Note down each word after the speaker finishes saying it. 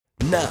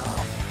Now,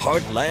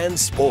 Heartland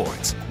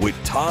Sports with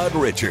Todd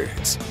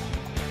Richards.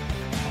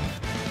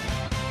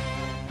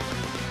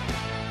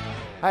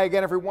 Hi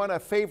again, everyone. A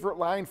favorite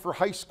line for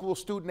high school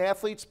student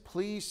athletes: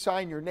 please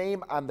sign your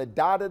name on the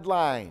dotted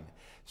line.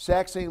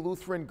 Saxony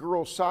Lutheran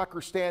girls soccer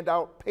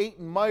standout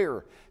Peyton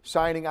Meyer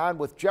signing on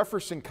with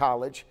Jefferson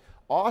College.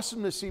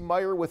 Awesome to see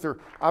Meyer with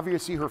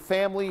obviously her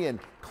family and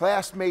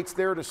classmates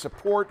there to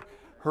support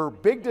her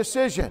big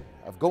decision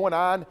of going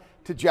on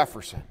to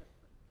Jefferson.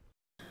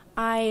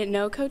 I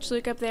know Coach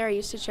Luke up there. I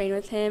used to train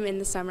with him in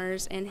the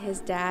summers, and his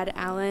dad,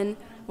 Alan,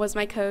 was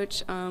my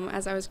coach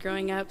as I was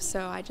growing up,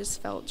 so I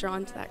just felt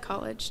drawn to that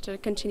college to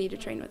continue to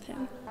train with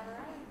him.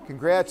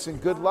 Congrats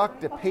and good luck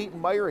to Peyton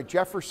Meyer at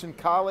Jefferson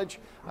College.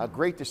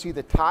 Great to see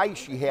the ties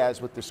she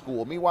has with the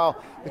school.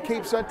 Meanwhile, the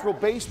Cape Central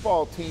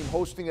baseball team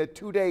hosting a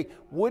two-day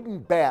wooden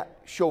bat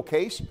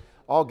showcase.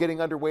 All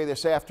getting underway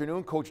this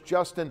afternoon. Coach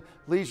Justin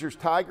Leisure's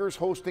Tigers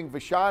hosting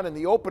Vashon in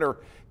the opener.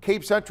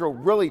 Cape Central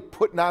really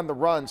putting on the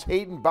runs.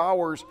 Hayden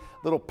Bowers,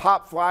 little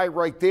pop fly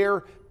right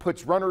there,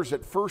 puts runners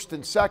at first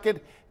and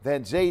second.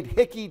 Then Zaid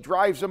Hickey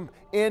drives them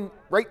in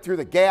right through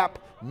the gap.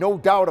 No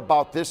doubt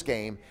about this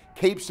game.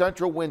 Cape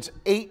Central wins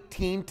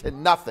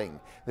 18-0.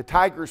 The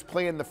Tigers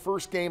play in the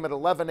first game at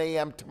 11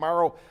 a.m.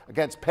 tomorrow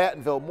against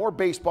Pattonville. More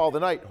baseball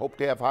tonight. Hope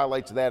to have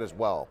highlights of that as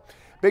well.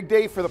 Big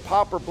day for the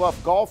Poplar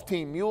Bluff golf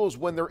team. Mules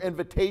win their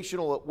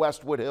invitational at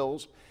Westwood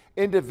Hills.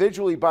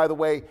 Individually, by the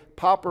way,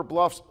 Poplar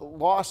Bluff's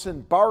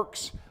Lawson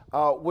Barks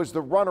was the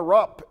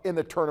runner-up in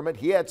the tournament.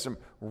 He had some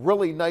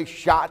really nice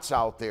shots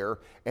out there,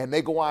 and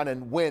they go on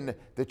and win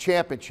the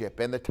championship.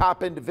 And the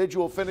top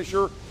individual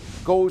finisher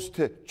goes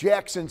to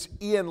Jackson's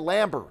Ian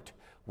Lambert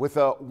with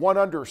a 1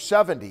 under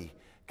 70.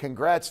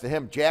 Congrats to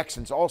him.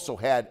 Jackson's also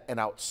had an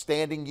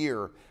outstanding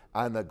year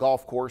on the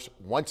golf course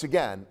once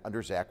again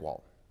under Zach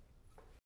Wall.